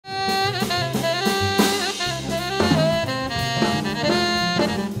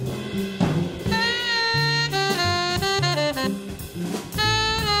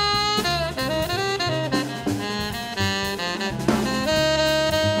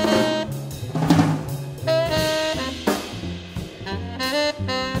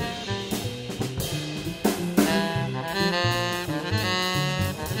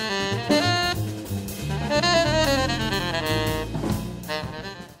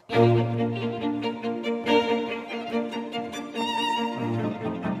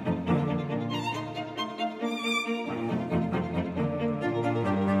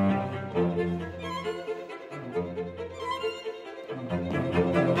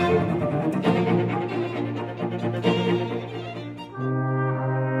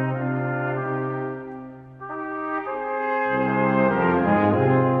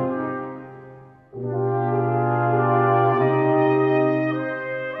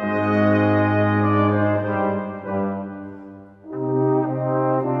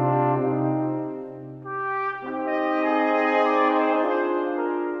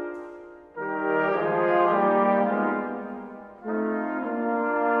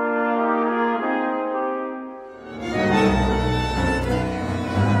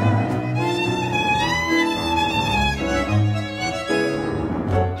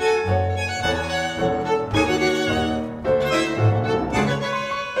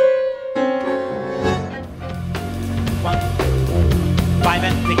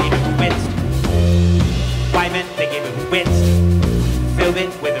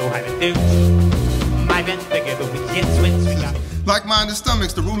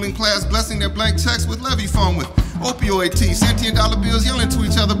the ruling class blessing their blank checks with levy phone with opioid tea, sentient dollar bills yelling to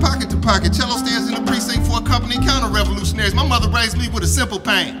each other, pocket to pocket. Cello stands in the precinct for a company counter-revolutionaries. My mother raised me with a simple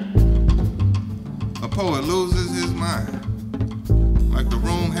pain. A poet loses his mind, like the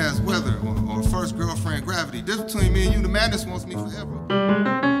room has weather or a first girlfriend gravity. Difference between me and you, the madness wants me forever.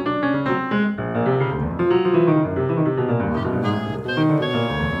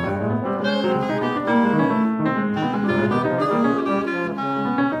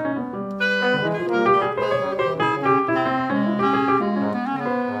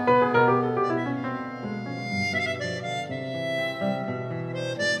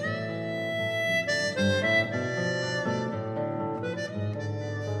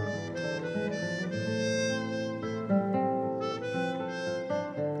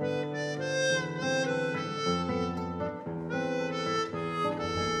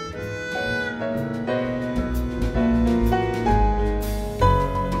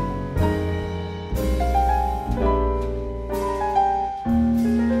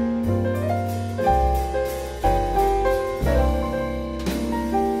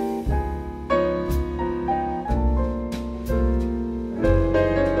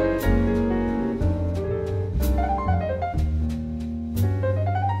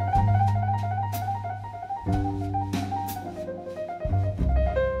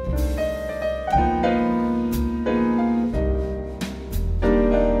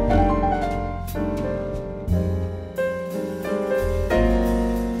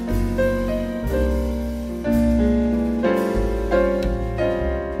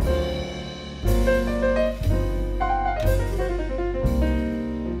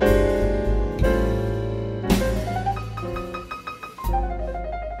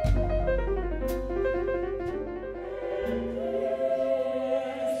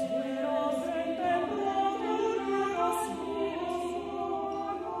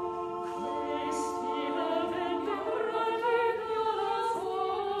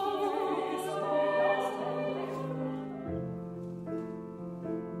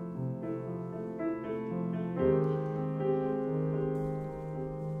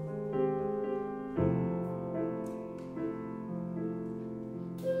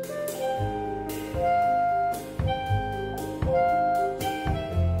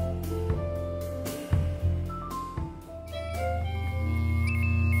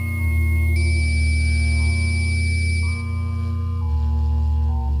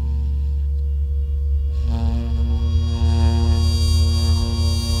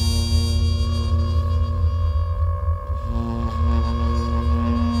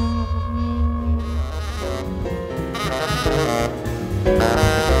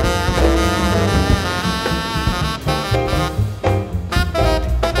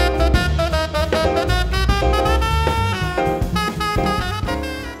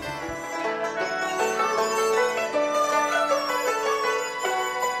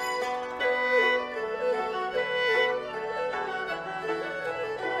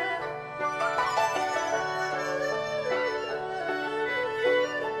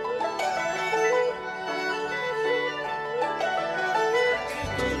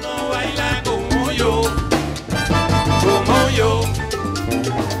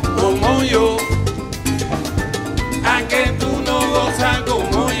 Como yo, a que tú no gozas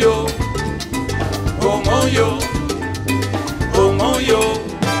como yo, como yo, como yo,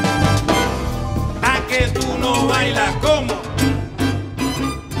 a que tú no bailas como.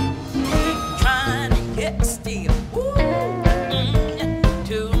 Trying to get still,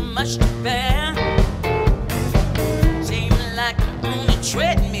 too much to bear. Seems like I'm on a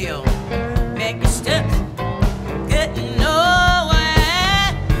treadmill, making steps, getting nowhere.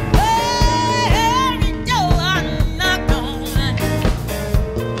 Every door I knock on,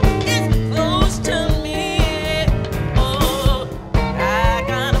 it's closed to me. Oh, I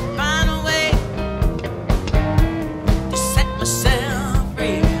gotta find a way to set myself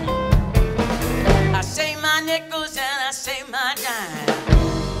free. I say my nickels and I say my dime.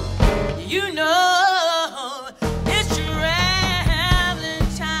 You know